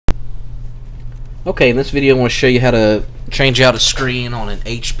Okay, in this video I want to show you how to change out a screen on an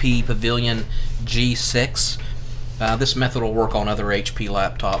HP Pavilion G6. This method will work on other HP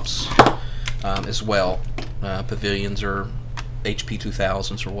laptops as well, Pavilions or HP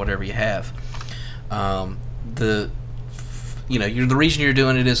 2000s or whatever you have. The reason you're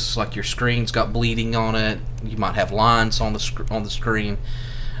doing it is like your screen's got bleeding on it. You might have lines on the screen.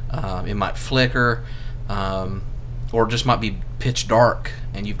 It might flicker. Or it just might be pitch dark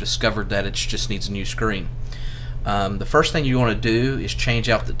and you've discovered that it just needs a new screen. The first thing you want to do is take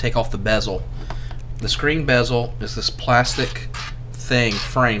off the bezel. The screen bezel is this plastic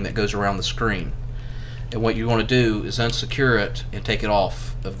frame that goes around the screen, and what you want to do is unsecure it and take it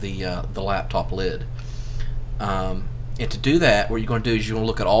off of the laptop lid. And to do that, what you're going to do is you're going to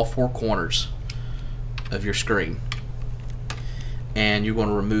look at all four corners of your screen, and you're going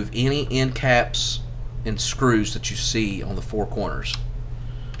to remove any end caps and screws that you see on the four corners.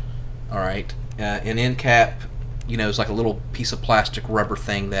 Alright, an end cap, is like a little piece of plastic rubber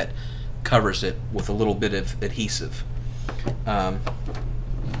thing that covers it with a little bit of adhesive. And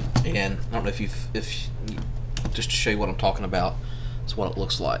I don't know if just to show you what I'm talking about, it's what it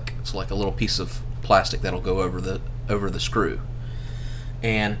looks like. It's like a little piece of plastic that'll go over the screw.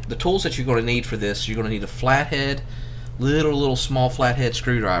 And the tools that you're going to need for this, you're going to need a flathead, little small flathead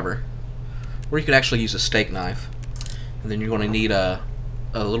screwdriver, or you could actually use a steak knife, and then you're going to need a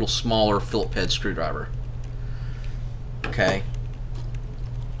little smaller Phillips head screwdriver. Okay.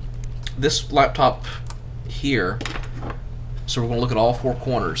 This laptop here, so we're going to look at all four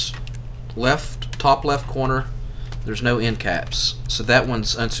corners. Top left corner, there's no end caps, so that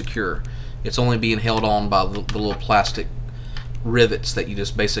one's unsecure. It's only being held on by the little plastic rivets that you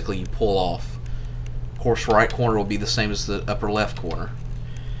just basically pull off. Of course, right corner will be the same as the upper left corner.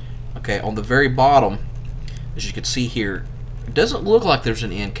 Okay, on the very bottom, as you can see here, it doesn't look like there's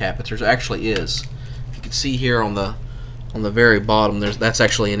an end cap, but there actually is. If you can see here on the very bottom, that's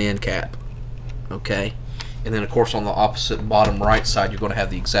actually an end cap. Okay, and then of course on the opposite bottom right side, you're going to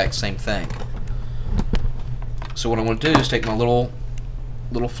have the exact same thing. So what I'm going to do is take my little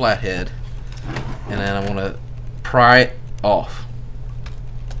flathead, and then I'm going to pry it off.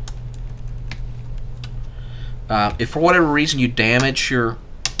 If for whatever reason you damage your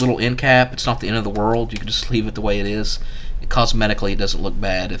little end cap, it's not the end of the world. You can just leave it the way it is. Cosmetically, it doesn't look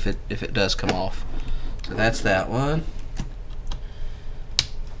bad if it does come off. So that's that one.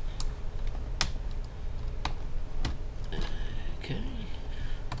 Okay.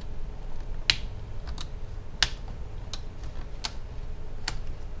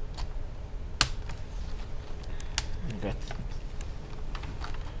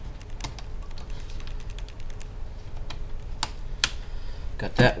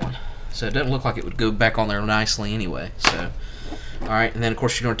 Got that one. So it doesn't look like it would go back on there nicely anyway. So, alright, and then of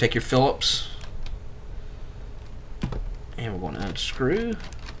course you're going to take your Phillips, and we're going to unscrew.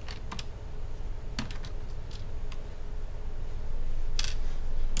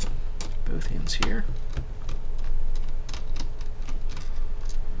 Both ends here.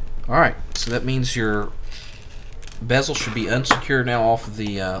 Alright, so that means your bezel should be unsecured now off of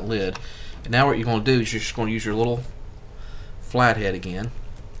the lid. And now what you're going to do is you're just going to use your little flathead again,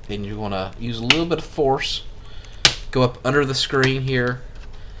 and you're going to use a little bit of force, go up under the screen here,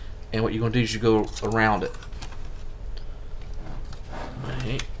 and what you're going to do is you go around it.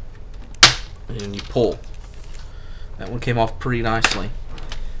 Right. And you pull. That one came off pretty nicely,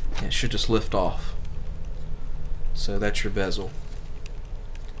 and it should just lift off. So that's your bezel.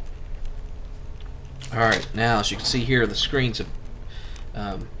 Alright, now as you can see here, the screen's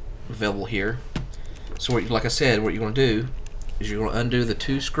available here. So like I said, what you're going to do is you're going to undo the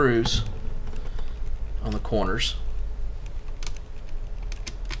two screws on the corners.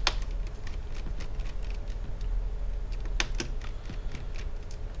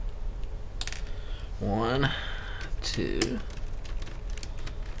 One, two.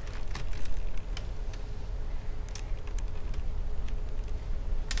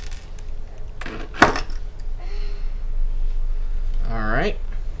 Alright.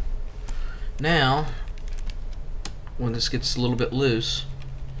 Now, when this gets a little bit loose,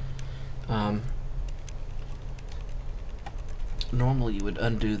 normally you would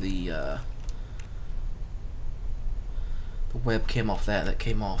undo the webcam off that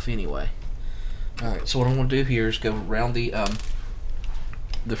came off anyway. Alright, so what I'm going to do here is go around the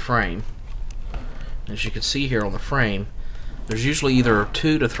frame. As you can see here on the frame, there's usually either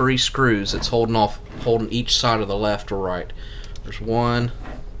 2 to 3 screws that's holding each side of the left or right. There's one,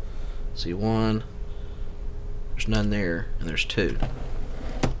 see one, there's none there, and there's 2.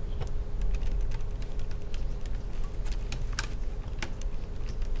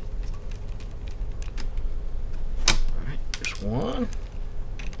 one.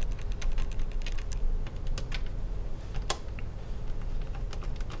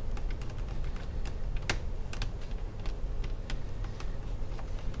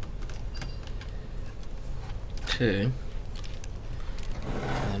 Two.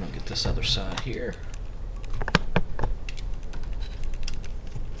 And then I'll get this other side here.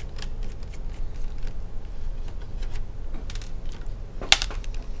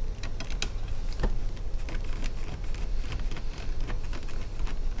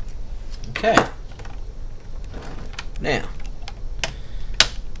 Okay. Now,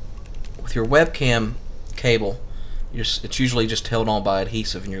 with your webcam cable, it's usually just held on by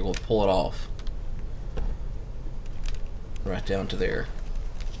adhesive, and you're going to pull it off right down to there.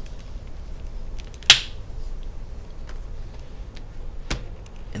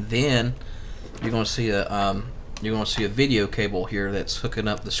 And then you're going to see a video cable here that's hooking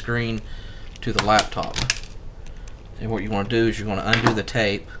up the screen to the laptop. And what you want to do is you're going to undo the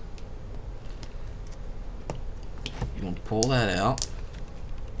tape. You're going to pull that out.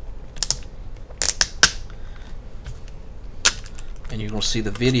 And you're going to see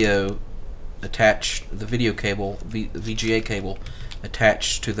the video attached, the video cable, the VGA cable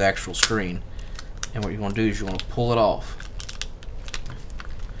attached to the actual screen. And what you're going to do is you're going to pull it off.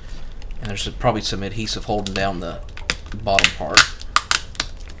 And there's probably some adhesive holding down the bottom part.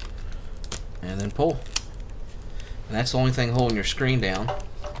 And then pull. And that's the only thing holding your screen down.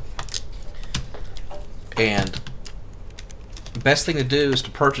 And the best thing to do is to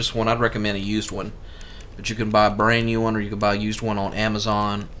purchase one. I'd recommend a used one. But you can buy a brand new one, or you can buy a used one on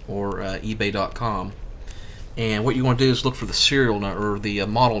Amazon or eBay.com. And what you want to do is look for the serial number, or the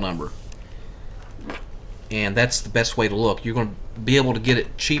model number. And that's the best way to look. You're going to be able to get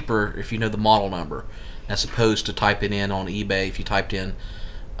it cheaper if you know the model number, as opposed to typing in on eBay. If you typed in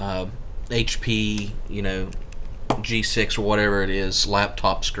HP, G6 or whatever it is,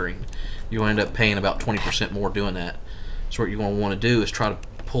 laptop screen, you'll end up paying about 20% more doing that. So what you're going to want to do is try to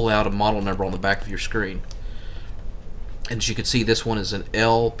pull out a model number on the back of your screen. And as you can see, this one is an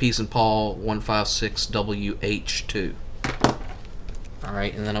L Peas and Paul 156WH2.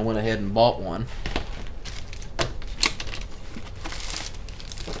 Alright, and then I went ahead and bought one.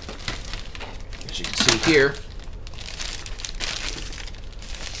 As you can see here,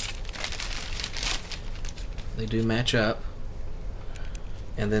 they do match up.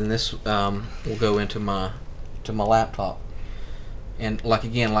 And then this will go into my laptop. And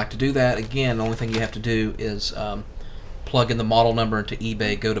to do that, again, the only thing you have to do is plug in the model number into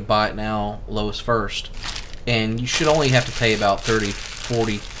eBay, go to buy it now, lowest first, and you should only have to pay about 30,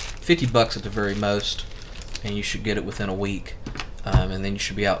 40, 50 bucks at the very most, and you should get it within a week, and then you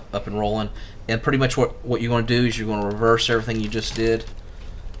should be up and rolling. And pretty much what you're going to do is you're going to reverse everything you just did.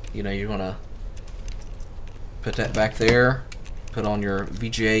 You're going to put that back there, put on your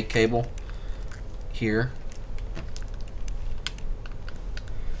VGA cable here.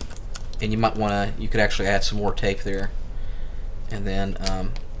 And you could actually add some more tape there, and then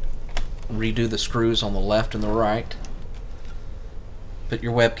redo the screws on the left and the right. Put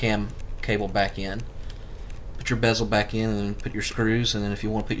your webcam cable back in, put your bezel back in, and then put your screws, and then if you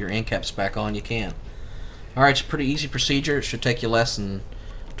want to put your end caps back on, you can. Alright, it's a pretty easy procedure. It should take you less than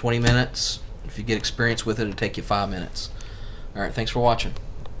 20 minutes. If you get experience with it, it'll take you 5 minutes. Alright, thanks for watching.